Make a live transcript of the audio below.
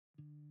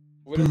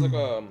What is like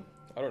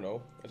I don't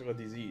know. It's like a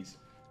disease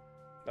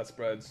that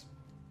spreads.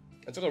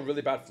 It's like a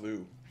really bad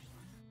flu.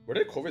 Where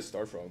did COVID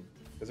start from?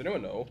 Does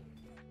anyone know?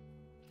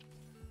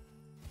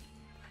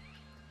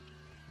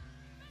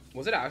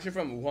 Was it actually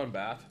from Wuhan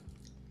bath?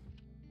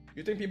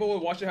 You think people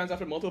would wash their hands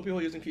after multiple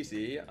people using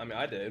PC? I mean,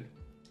 I did.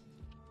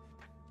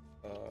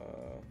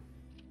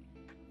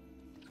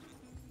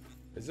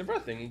 Is it for a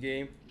thingy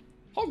game?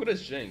 How good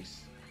is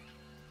Jinx?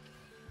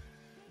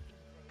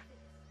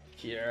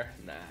 Here?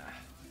 Nah.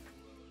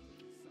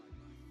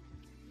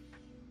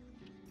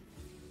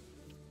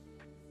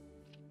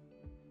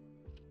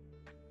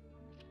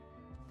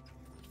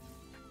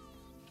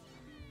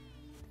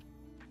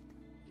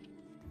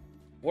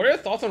 What are your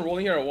thoughts on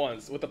rolling here at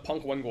once with the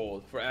Punk 1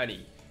 gold for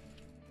Annie?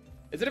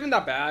 Is it even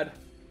that bad?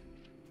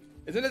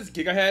 Isn't this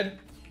Giga Head?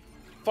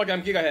 Fuck,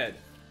 I'm Giga Head.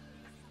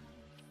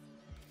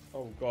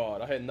 Oh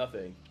god, I had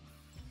nothing.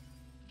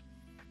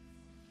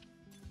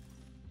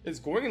 Is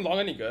going long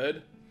any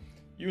good?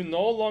 You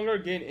no longer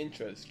gain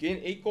interest.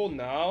 Gain 8 gold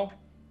now.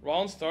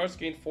 Round starts,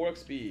 gain 4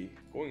 XP.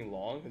 Going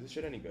long? Is this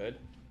shit any good?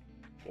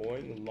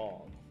 Going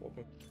long.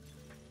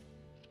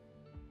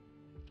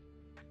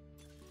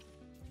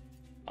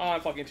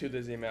 I'm fucking too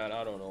dizzy, man.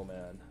 I don't know,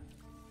 man.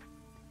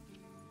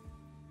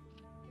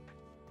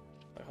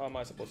 Like, how am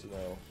I supposed to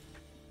know?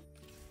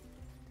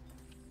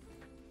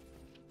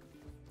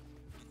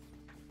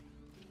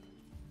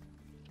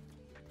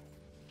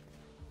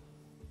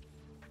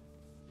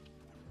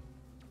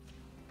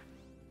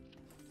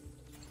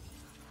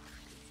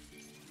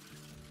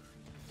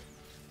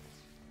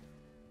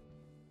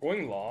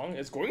 Going long?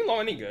 Is going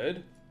long any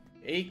good?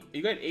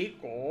 You got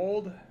 8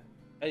 gold,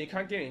 and you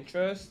can't get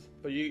interest,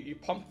 but you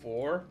pump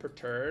 4 per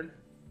turn.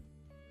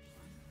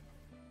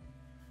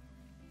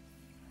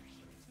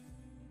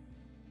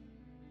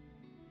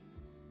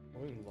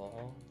 Going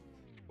long?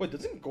 Wait,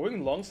 doesn't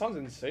going long sound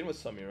insane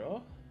with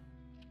Samira?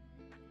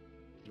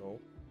 No.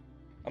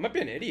 I might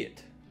be an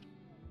idiot.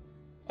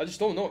 I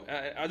just don't know.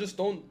 I just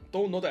don't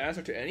know the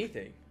answer to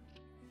anything.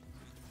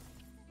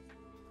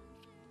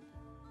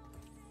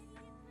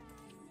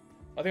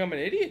 I think I'm an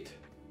idiot.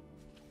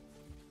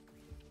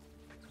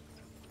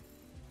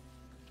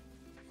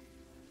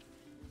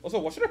 Also,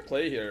 what should I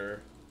play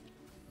here?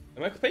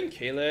 Am I playing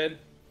Kaylin?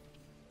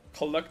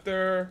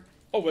 Collector?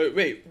 Oh,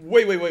 wait.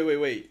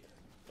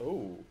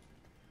 Oh.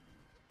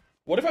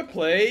 What if I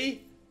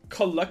play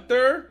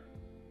Collector?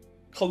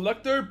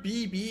 Collector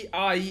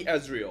BBIE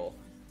Ezreal.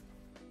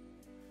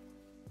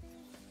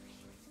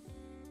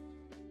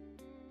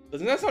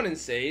 Doesn't that sound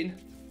insane?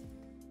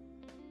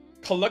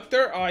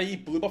 Collector IE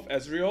Blue Buff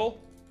Ezreal.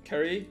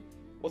 Carry.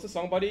 What's the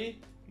song, buddy?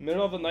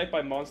 Middle of the Night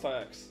by Monster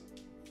X.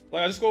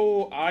 Like, I just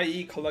go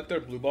IE Collector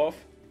Blue Buff.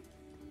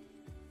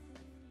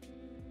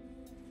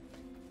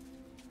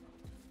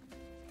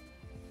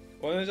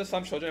 Wasn't it just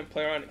some children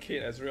player on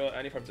Kate Ezreal,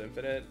 Annie from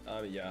Infinite?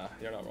 Yeah,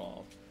 you're not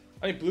wrong.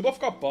 I mean, Blue Buff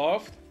got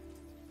buffed.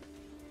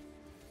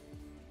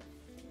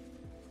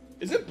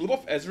 Isn't Blue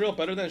Buff Ezreal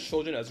better than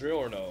Shojin Ezreal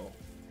or no?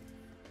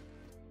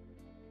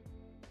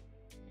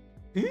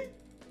 Hmm?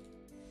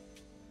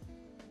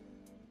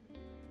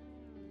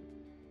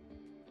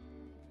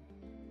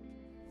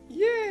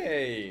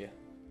 Yay!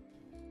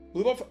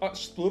 Blue buff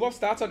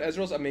stats on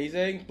Ezreal's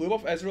amazing. Blue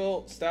buff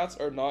Ezreal stats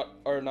are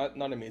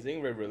not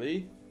amazing. Wait,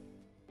 really?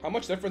 How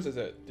much difference is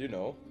it? Do you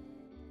know?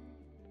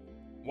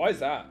 Why is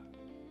that?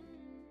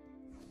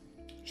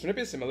 Shouldn't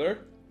it be similar?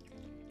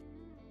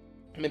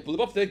 I mean, blue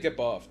buff did get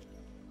buffed.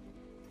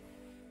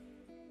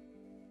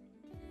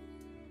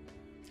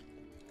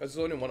 Because it's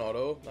only one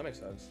auto. That makes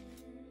sense.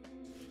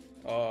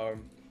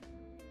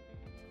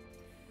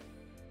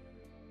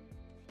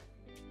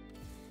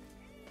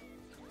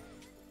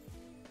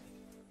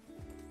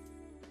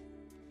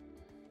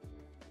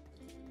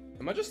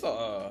 Am I just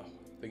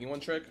thinking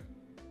one trick?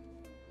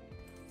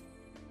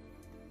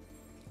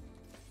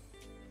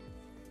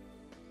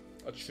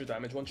 A true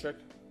damage one trick?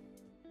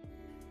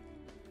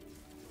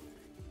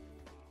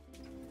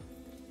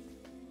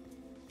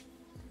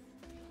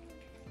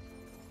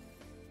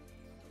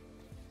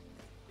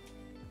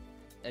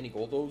 Any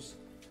goldos?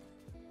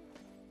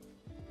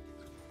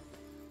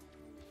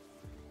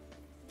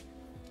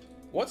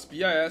 What's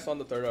BIS on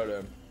the third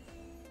item?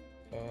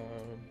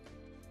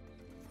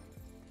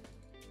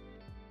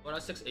 When I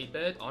 6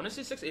 8-bit,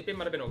 honestly 6 8-bit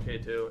might have been okay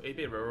too.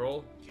 8-bit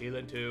reroll,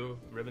 Kaylin 2,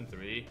 Ribbon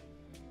 3.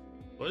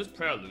 We'll just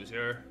pray I lose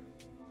here.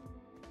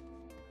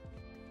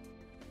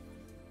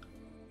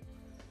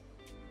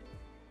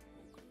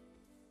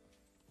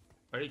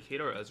 Are you Kate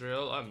or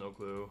Ezreal? I have no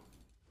clue.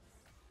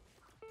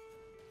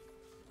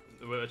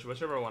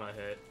 Whichever one I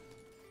hit.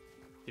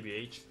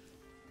 TBH.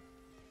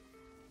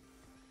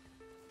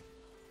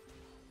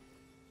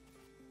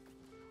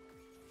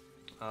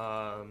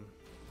 I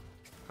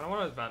don't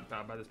want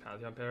to buy this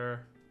Pantheon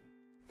pair.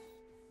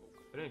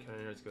 Getting a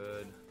Cannoneer is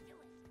good.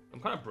 I'm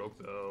kind of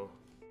broke though.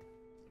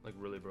 Like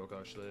really broke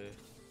actually.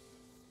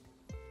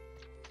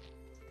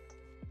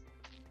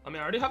 I mean,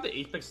 I already have the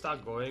 8-bit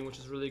stack going, which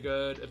is really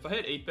good. If I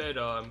hit 8-bit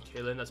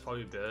Kaylin, that's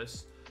probably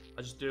this.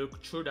 I just do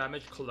true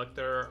damage,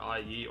 collector,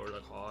 IE, or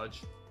like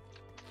Hodge.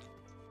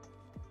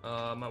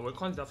 My win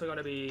con is definitely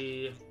gonna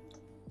be.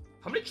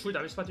 How many true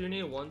damage spots do you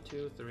need? 1,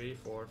 2, 3,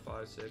 4,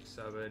 5, 6,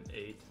 7,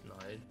 8,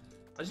 9.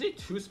 I just need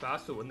 2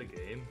 spots to win the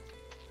game.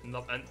 And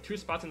 2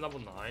 spots in level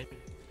 9.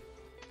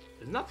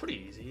 Isn't that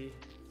pretty easy?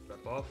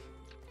 Rep buff.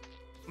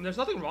 I mean, there's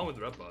nothing wrong with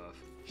rep buff.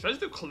 Should I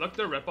just do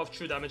collector, rep buff,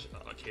 true damage,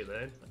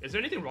 Kaylin? Is there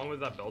anything wrong with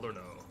that build or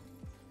no?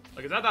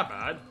 Like, is that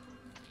bad?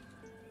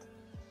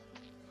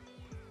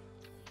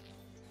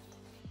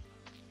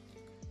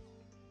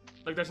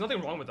 Like, there's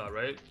nothing wrong with that,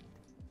 right?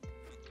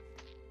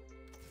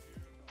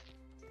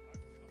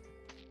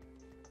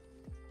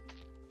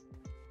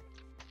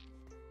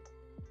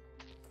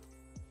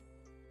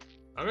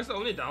 I guess the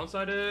only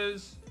downside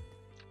is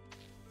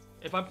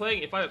if I'm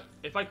playing, if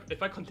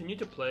I continue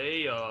to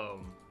play,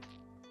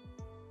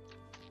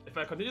 if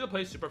I continue to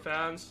play super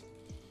fans,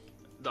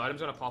 the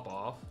item's gonna pop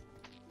off.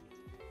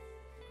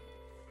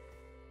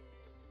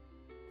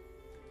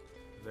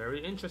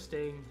 Very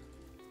interesting.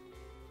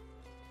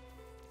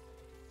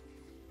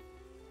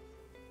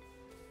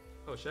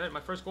 Oh shit, my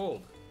first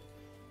gold.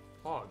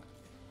 Pog.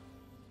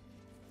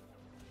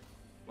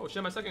 Oh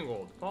shit, my second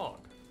gold. Pog.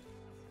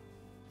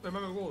 I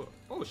remember goal.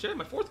 Oh shit,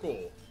 my 4th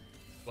goal.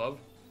 Love.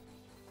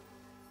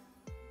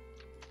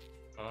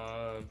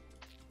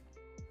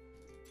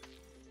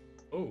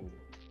 Oh.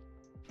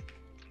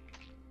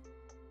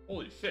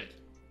 Holy shit.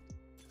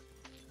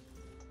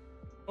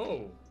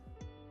 Oh.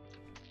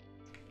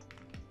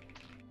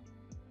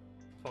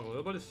 Fuck,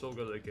 Littlebud is so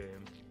good at that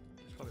game.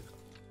 It's probably.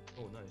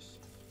 Oh, nice.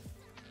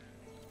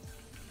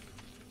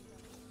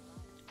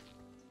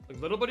 Like,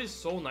 Littlebud is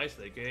so nice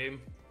that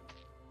game.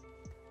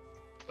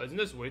 But isn't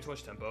this way too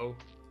much tempo?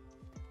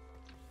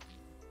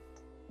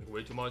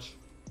 Way too much.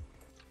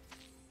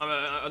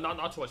 I mean,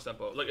 not too much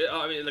tempo. Like,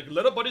 I mean, like,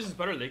 Little Buddies is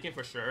better late game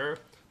for sure.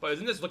 But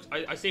isn't this, look,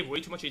 I save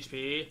way too much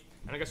HP,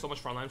 and I get so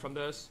much frontline from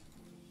this.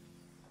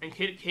 And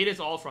Kate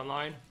is all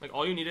frontline. Like,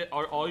 all you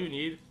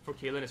need for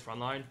Kaylin is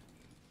frontline.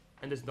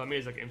 And this dummy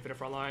is like infinite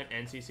frontline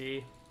and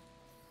CC.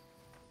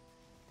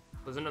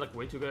 Isn't it like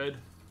way too good?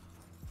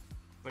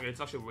 Like, it's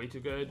actually way too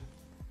good.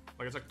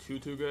 Like, it's like too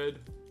good.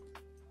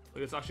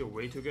 Like, it's actually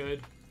way too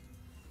good.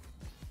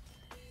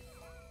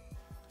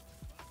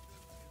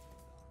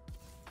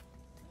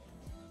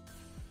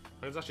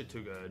 It's actually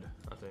too good,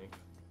 I think.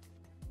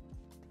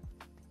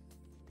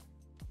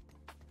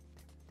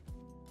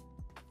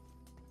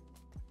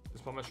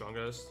 It's probably my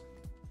strongest.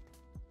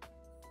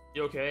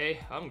 You okay?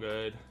 I'm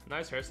good.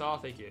 Nice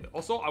hairstyle, thank you.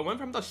 Also, I went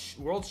from the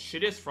world's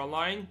shittiest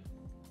frontline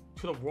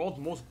to the world's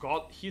most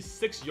god. He's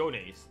 6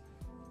 Yones.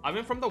 I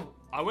went from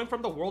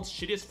the world's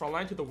shittiest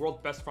frontline to the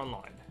world's best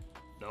frontline.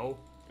 No,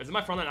 isn't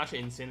my frontline actually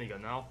insanely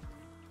good now?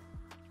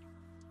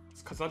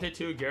 It's Kazante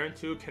 2, Garen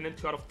 2, Kennen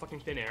 2 out of fucking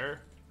thin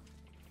air.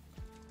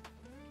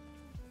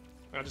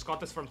 I just got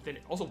this from thin.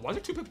 Also, why is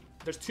there 2 people?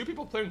 There's 2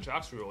 people playing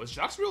Jax real. Is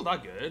Jax real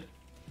that good?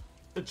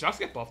 Did Jax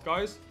get buffed,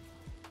 guys?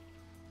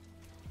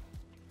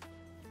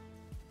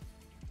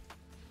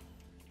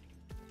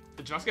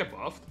 Did Jax get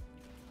buffed?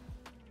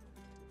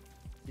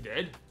 He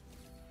did?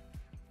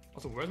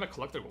 Also, where's my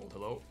collector gold?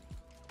 Hello?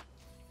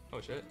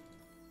 Oh shit.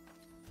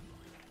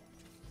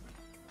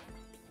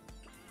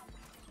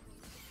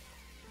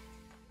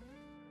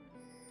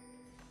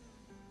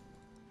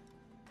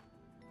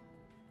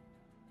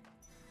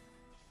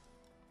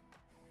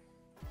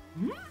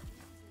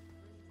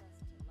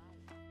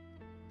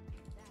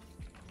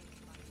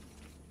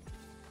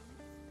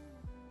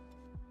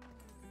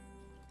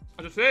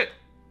 That's it.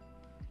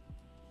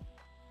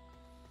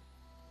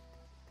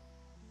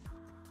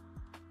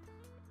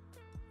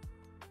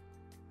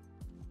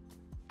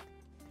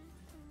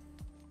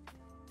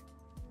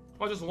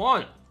 I just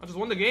won. I just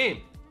won the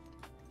game.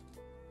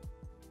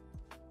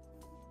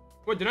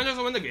 Wait, did I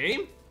just win the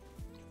game?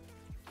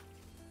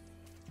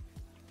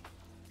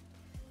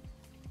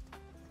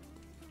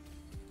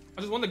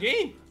 I just won the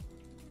game.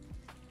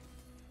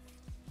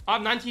 I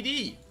have 9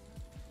 TD.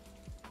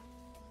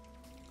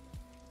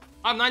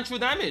 I have 9 true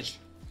damage.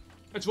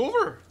 It's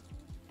over.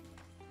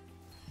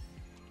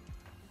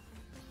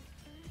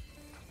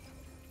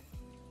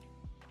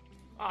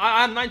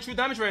 I have 9 true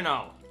damage right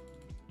now.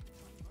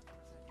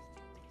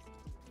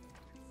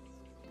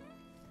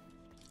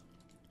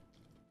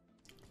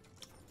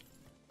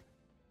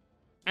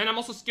 And I'm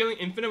also scaling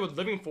infinite with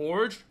Living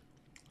Forge.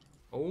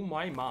 Oh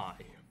my my.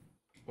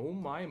 Oh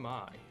my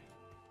my.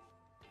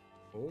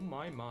 Oh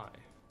my my.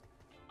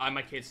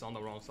 My Kate's on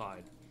the wrong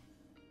side.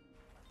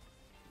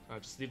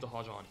 Just leave the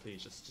Hodge on,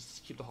 please.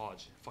 Just keep the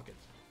Hodge. Fuck it.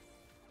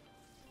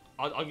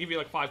 I'll give you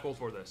like 5 gold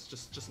for this.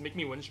 Just make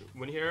me win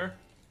here.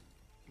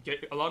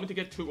 Allow me to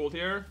get 2 gold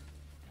here.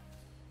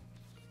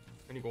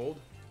 Any gold?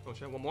 Oh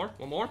shit! One more.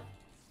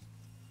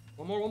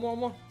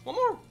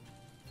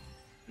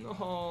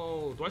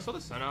 No. Do I sell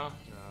the Senna?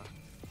 Nah.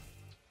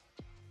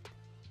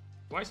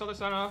 Do I sell the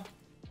Senna?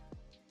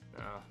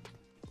 Nah.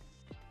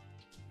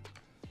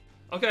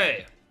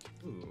 Okay.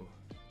 Ooh.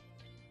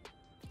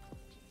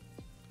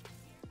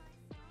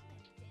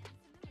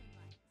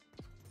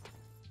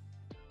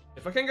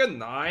 If I can get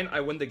 9, I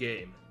win the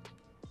game.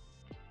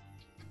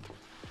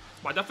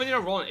 But I definitely need to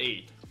roll an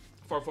 8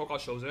 for a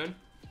focus Chosen.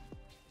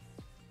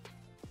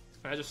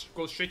 And I just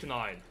go straight to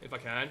 9 if I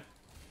can.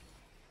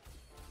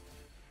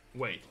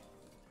 Wait.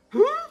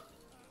 Huh?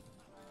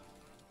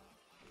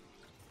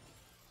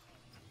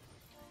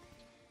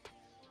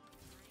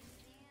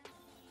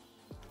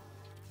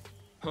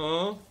 Huh?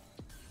 Oh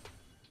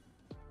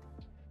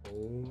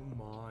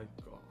my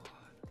god.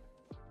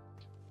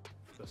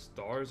 The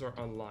stars are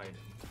aligned.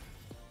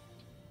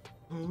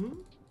 Huh?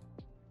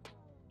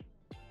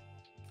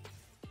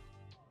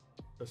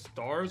 The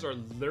stars are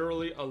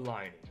literally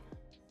aligning.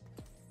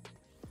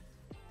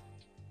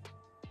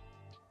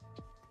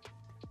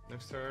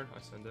 Next turn, I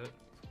send it.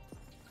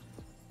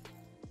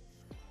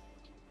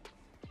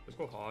 Let's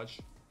go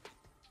Hodge.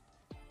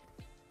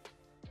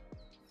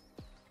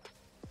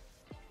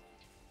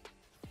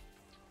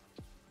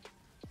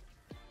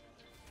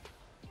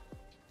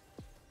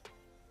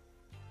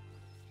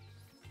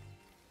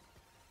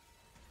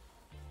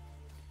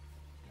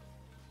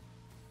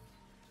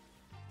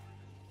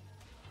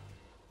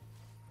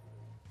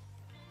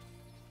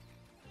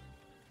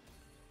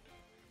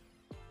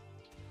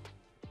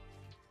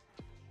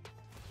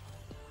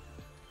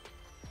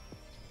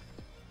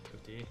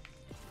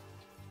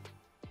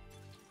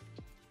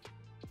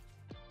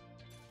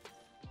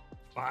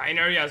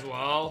 Binary as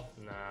well?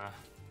 Nah.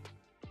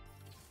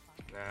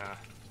 Nah.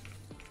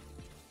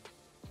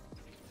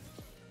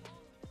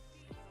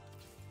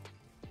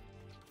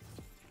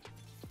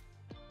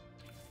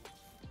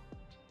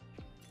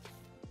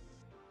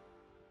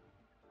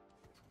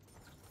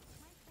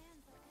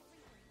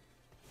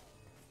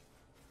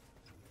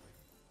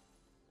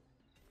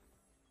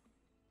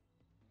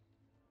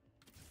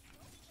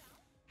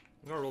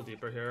 I'm gonna roll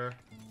deeper here.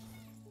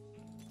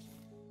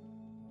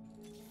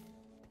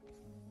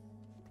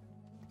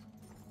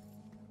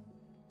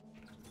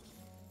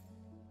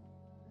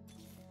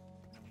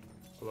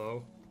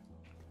 Hello?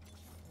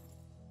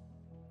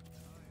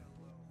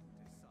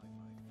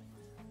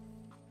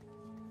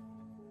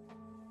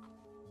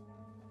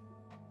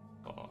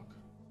 Fuck.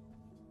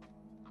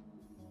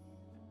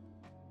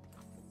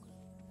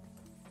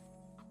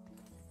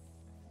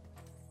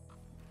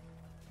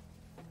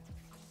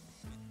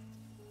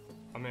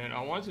 I mean,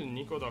 I wanted to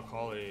Nico the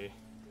Kali.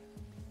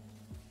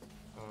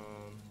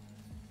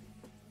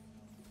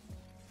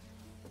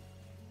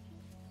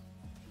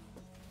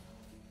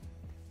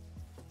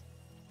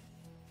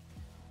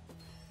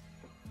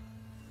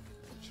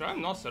 Should I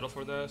not settle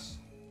for this?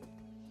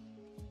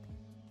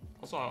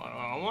 Also,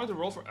 I wanted to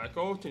roll for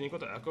Echo to Nico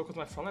the Echo because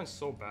my frontline is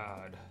so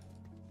bad.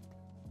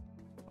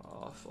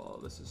 Oh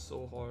fuck, this is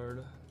so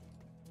hard.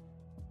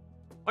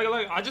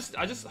 Like I just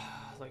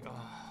like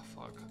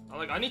fuck.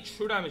 Like I need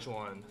true damage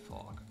one.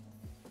 Fuck.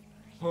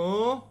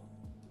 Huh?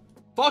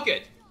 Fuck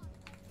it.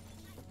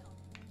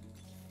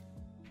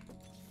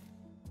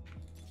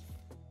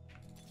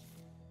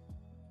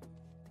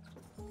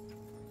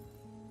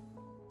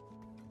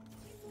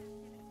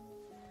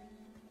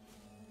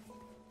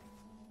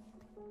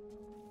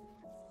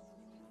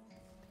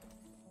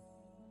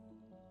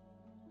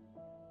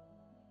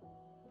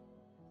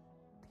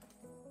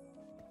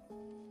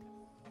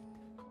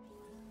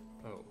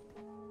 Oh.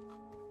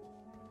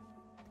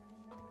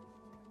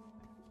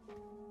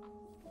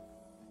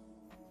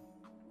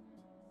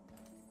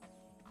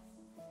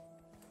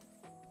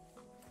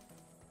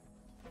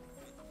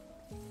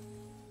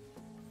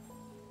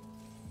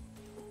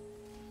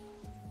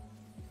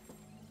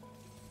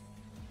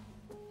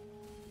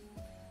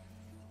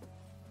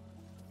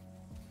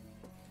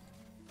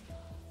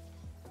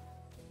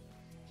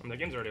 The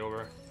game's already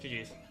over.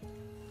 GG's.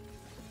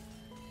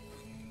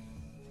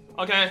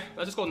 Okay,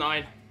 let's just go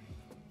 9.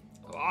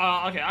 Okay,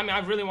 I mean, I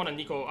really want a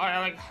Nico. I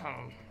like.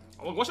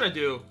 What should I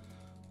do?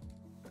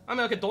 I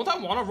mean, okay, don't I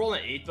want to roll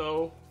an 8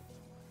 though?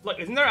 Like,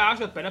 isn't there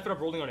actually a benefit of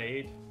rolling an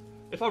 8?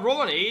 If I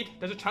roll an 8,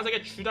 there's a chance I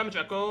get true damage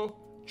Echo,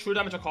 true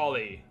damage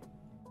Akali.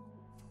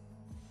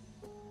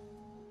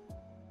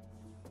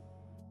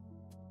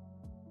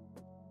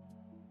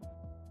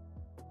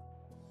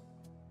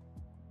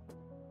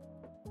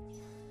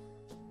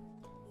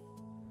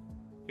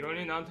 You don't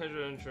need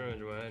non-tangible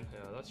insurance, right?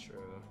 Yeah, that's true.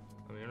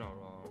 I mean, you're not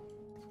wrong.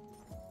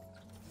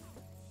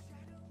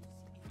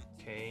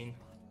 Kane.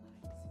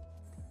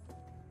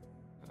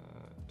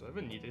 Do I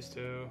even need these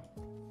two?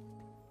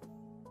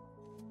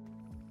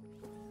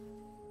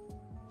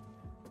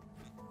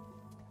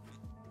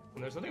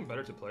 And there's nothing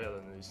better to play other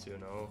than these two,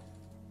 no.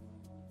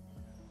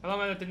 Hello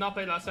man, I did not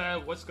play last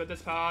set. What's good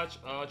this patch?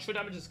 True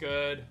damage is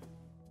good.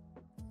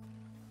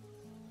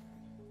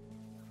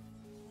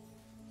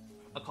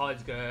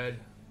 Akali's good.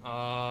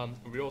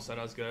 Real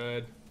Senna's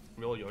good.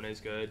 Real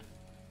Yone's good.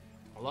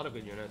 A lot of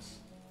good units.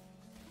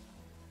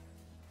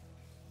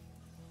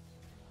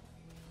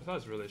 I thought it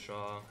was really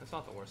strong. It's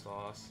not the worst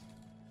loss.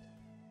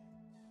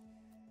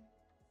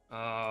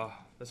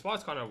 The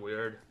spot's kind of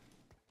weird.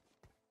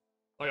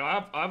 Like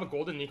I have a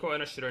golden Nico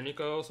and a shitter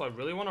Nico, so I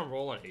really want to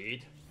roll an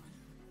 8.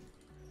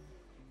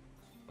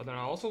 But then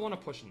I also want to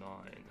push 9.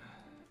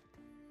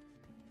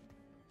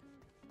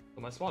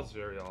 But my spot's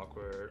very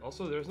awkward.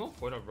 Also, there's no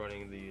point of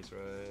running these,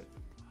 right?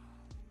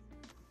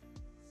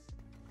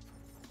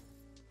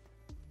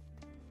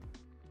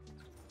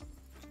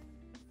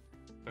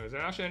 Is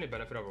there actually any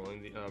benefit of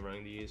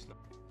running these? No.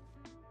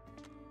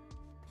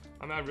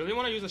 I mean, I really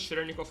want to use a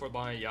shitter Nico for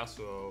buying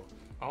Yasuo.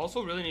 I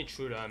also really need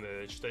true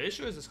damage. The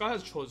issue is this guy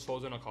has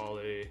chosen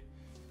Akali,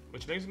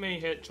 which makes me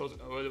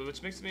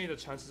the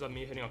chances of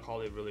me hitting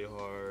Akali really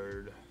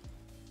hard.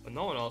 But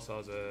no one else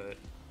has it.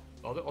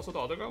 Also, the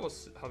other guy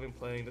was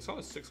playing. This guy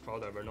was 6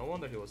 crowd diver. No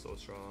wonder he was so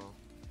strong.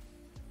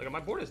 Like, my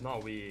board is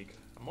not weak.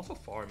 I'm also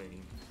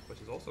farming,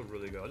 which is also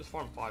really good. I just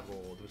farmed 5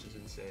 gold, which is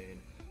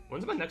insane.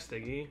 When's my next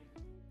Stiggy?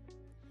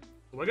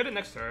 Do I get it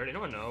next turn? You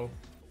don't know.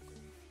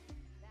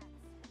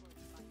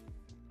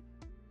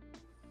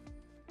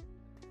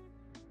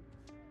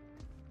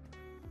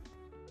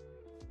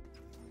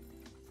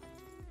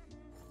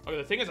 Okay,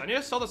 the thing is, I need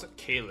to sell this at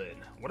Kaylin.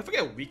 What if I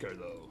get weaker,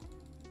 though?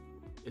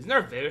 Isn't there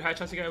a very high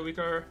chance I get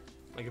weaker?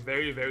 Like a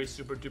very, very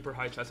super duper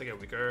high chance I get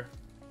weaker?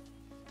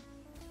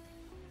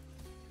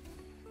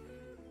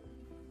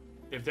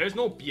 If there's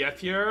no BF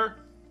here,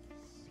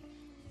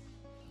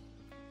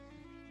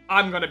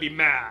 I'm gonna be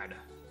mad.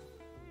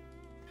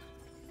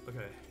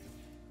 Okay.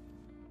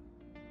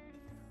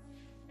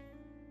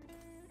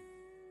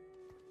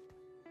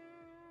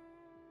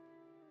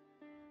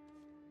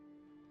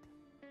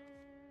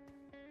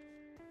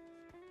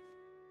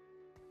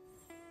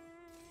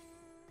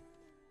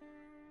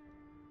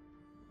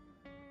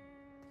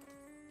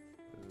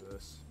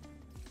 This.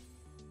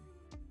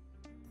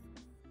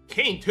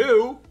 Kane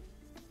 2?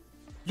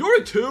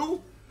 You're a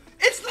 2?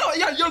 It's not.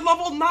 Yeah, you're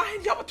level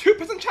 9. You have a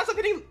 2% chance of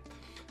getting.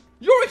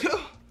 You're a 2.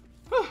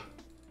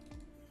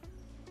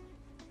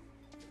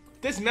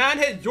 This man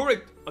hit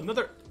Yorick.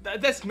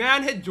 This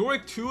man hit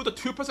Yorick 2. The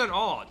 2%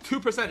 odd.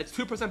 2%. It's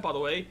 2% by the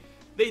way.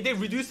 They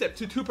reduced it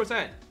to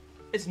 2%.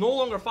 It's no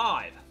longer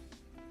 5.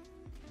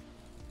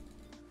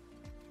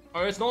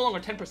 Or it's no longer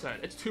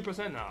 10%. It's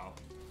 2% now.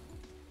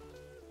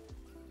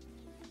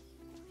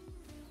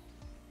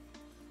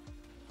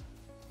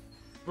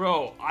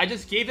 Bro, I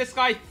just gave this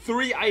guy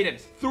 3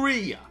 items.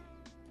 3.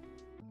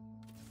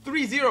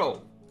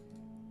 3-0.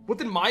 What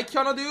did my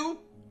Kiana do?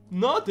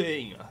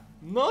 Nothing.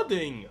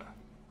 Nothing.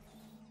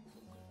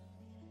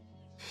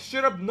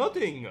 Straight up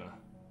nothing.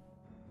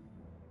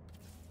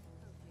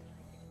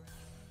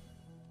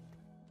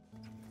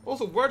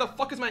 Also, where the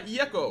fuck is my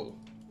Echo?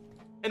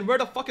 And where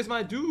the fuck is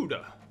my dude?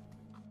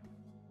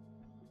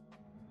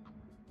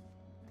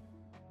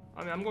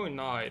 I mean, I'm going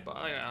Knight, but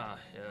yeah.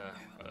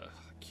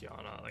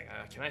 Kiana, like,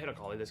 can I hit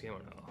Akali this game or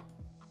no?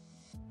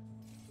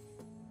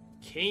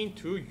 Kane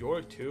 2,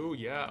 York 2,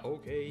 yeah,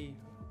 okay.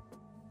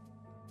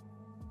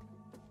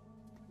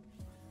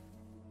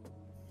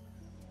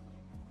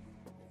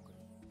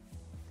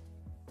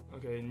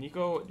 Okay,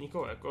 Nico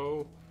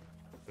Echo.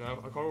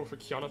 I call for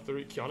Kiana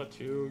 3, Kiana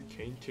 2,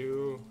 Kane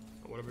 2,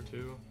 whatever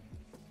 2.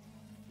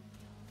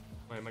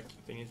 My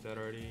thing is dead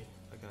already.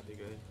 That can't be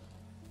good.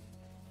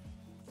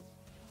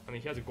 I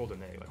mean, he has a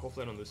golden egg. Like,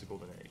 hopefully I don't lose the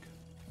golden egg.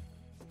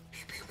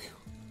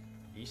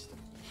 East.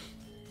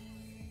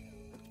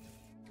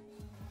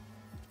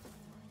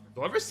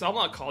 Do I ever sell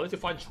my Akali to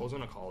find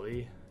chosen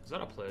Akali? Is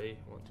that a play?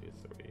 1, 2,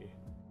 3.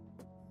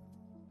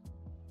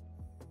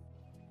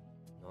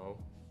 No.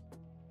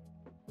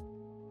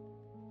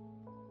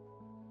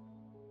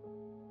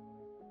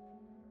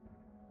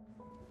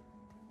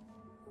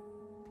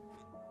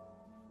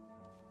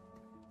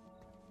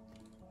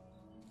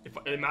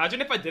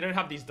 Imagine if I didn't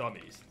have these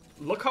dummies.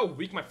 Look how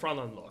weak my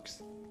frontline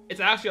looks. It's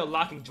actually a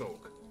laughing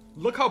joke.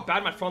 Look how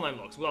bad my frontline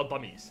looks without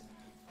dummies.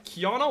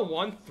 Kiana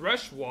 1,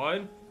 Thresh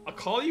 1,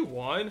 Akali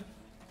 1.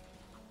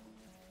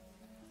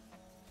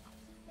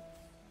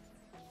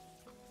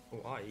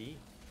 Oh, IE.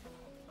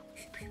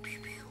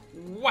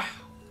 Wow.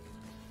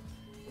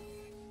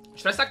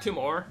 Should I stack 2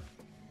 more?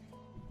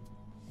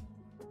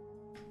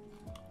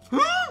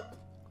 Huh?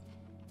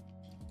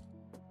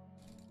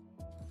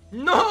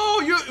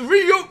 No, you.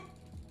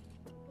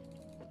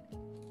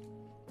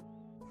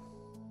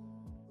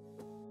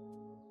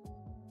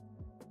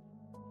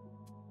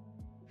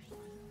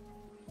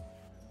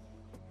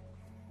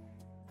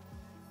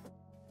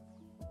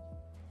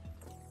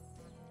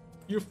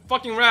 You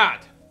fucking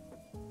rat!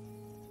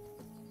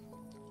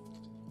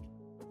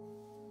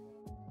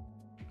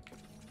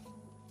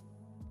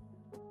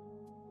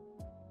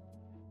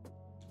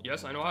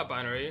 Yes, I know I have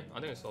binary. I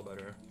think it's still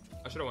better.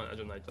 I should have went Edge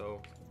of Night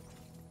though.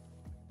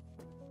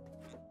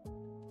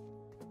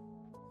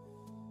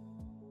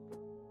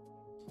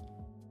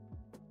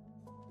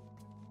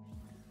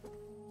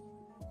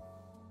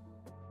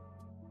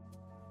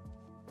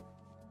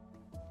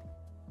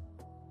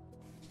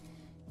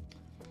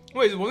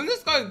 Wait, wasn't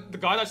this guy the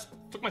guy that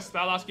took my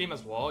spat last game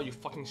as well? You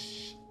fucking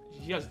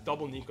he has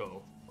double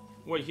Nico.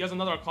 Wait, he has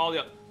another Akali.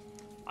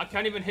 I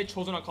can't even hit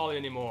chosen Akali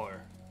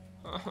anymore.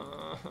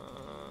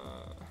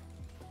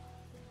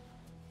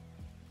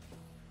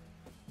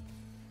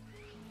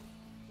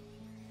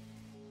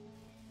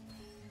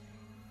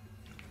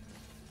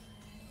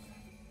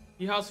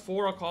 He has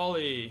 4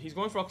 Akali. He's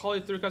going for Akali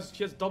 3 because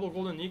he has double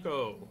golden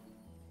Nico.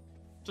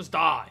 Just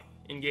die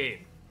in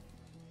game.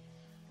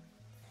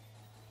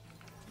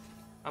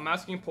 I'm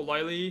asking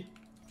politely.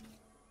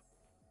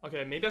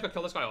 Okay, maybe I could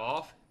kill this guy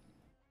off.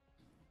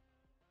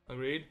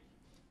 Agreed.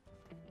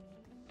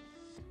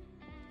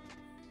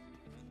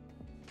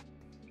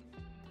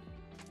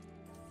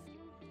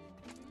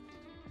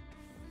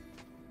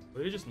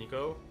 Did he just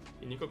Nico?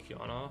 He Nico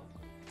Kiana?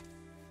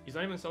 He's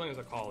not even selling as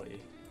a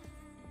Akali.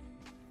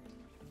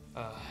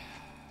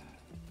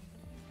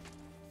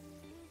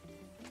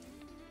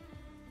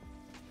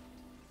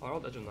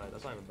 Wild Edge of Night,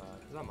 that's not even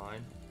bad. Is that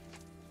mine?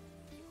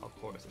 Of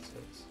course it's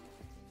his.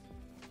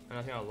 And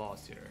I think I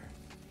lost here.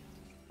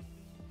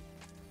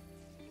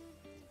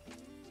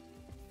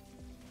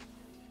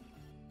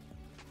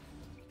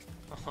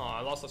 Oh,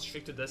 I lost a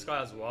streak to this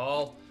guy as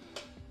well.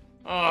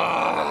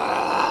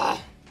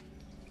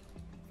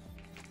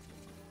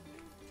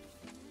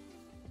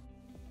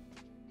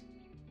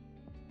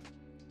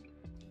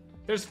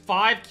 There's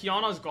 5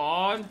 Kiana's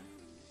gone.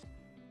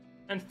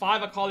 And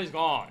 5 Akali's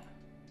gone.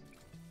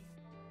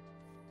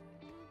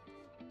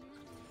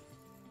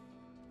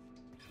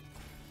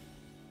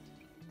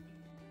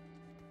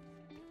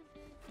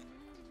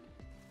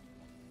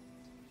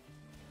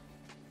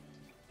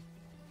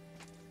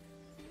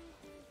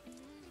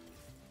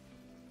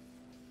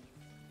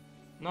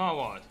 Now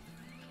what?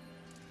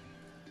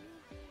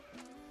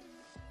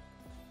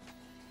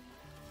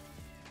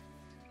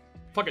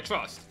 Fuck it,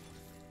 trust.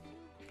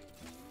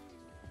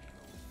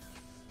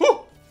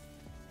 Woo!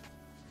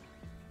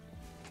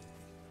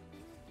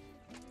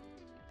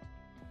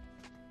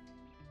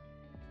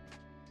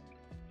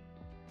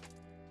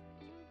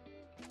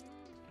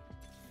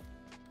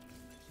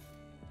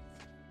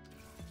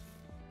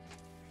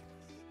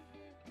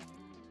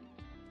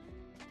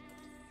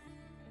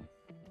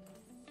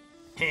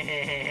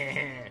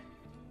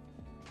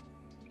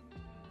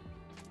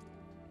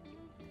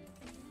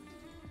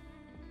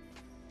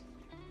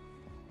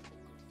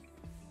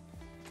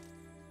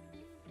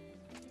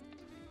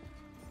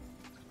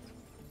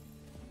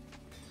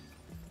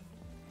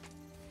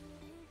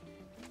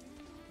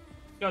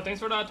 Yo,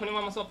 thanks for the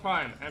 21 months of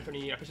Prime,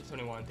 Anthony. I appreciate the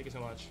 21. Thank you so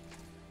much.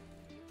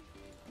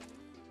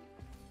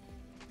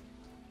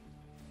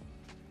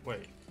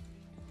 Wait.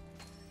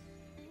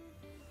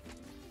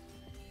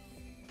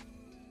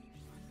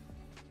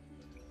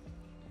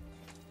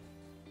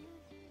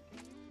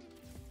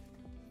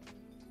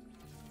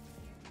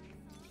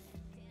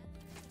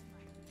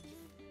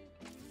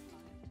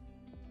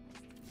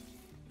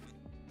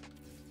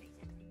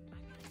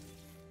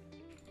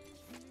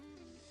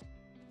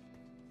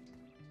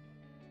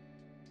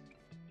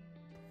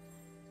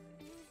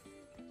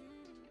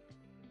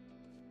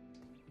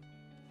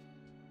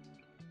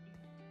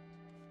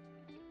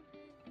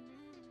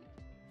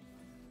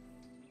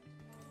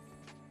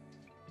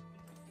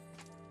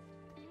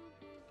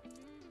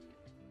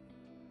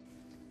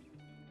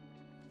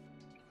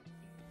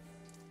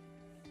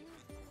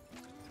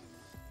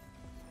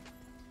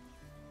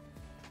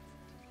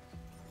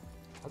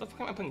 How the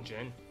fuck am I putting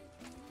Jin?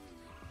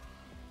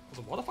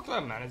 Also, what the fuck do I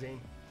have mana Zane?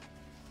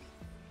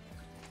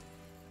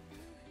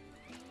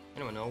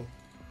 Anyone know?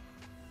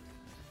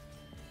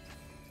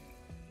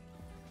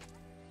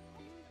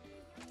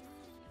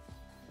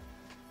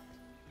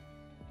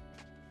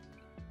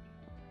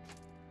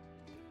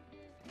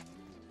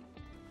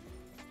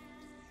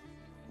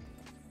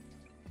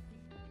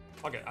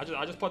 Okay,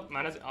 I just put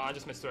mana. I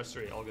just missed the rest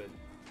 3. All good.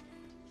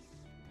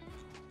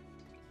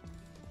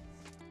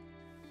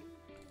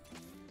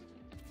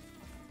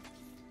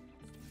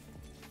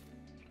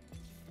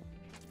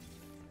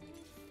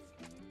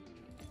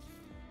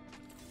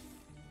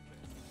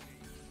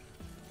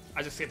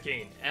 I just skipped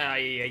Kiyoon.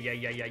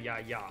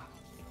 Yeah.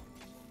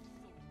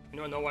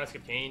 Anyone know why I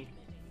skipped Kiyoon?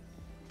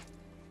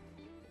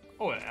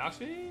 Oh,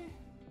 actually?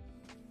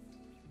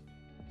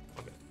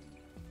 Okay.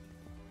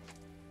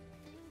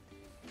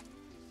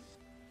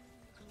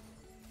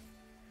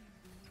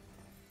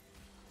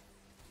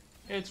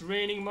 It's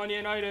raining money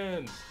and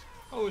items.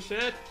 Oh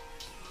shit.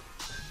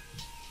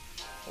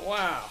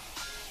 Wow.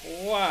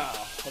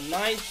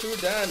 9 true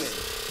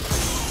damage.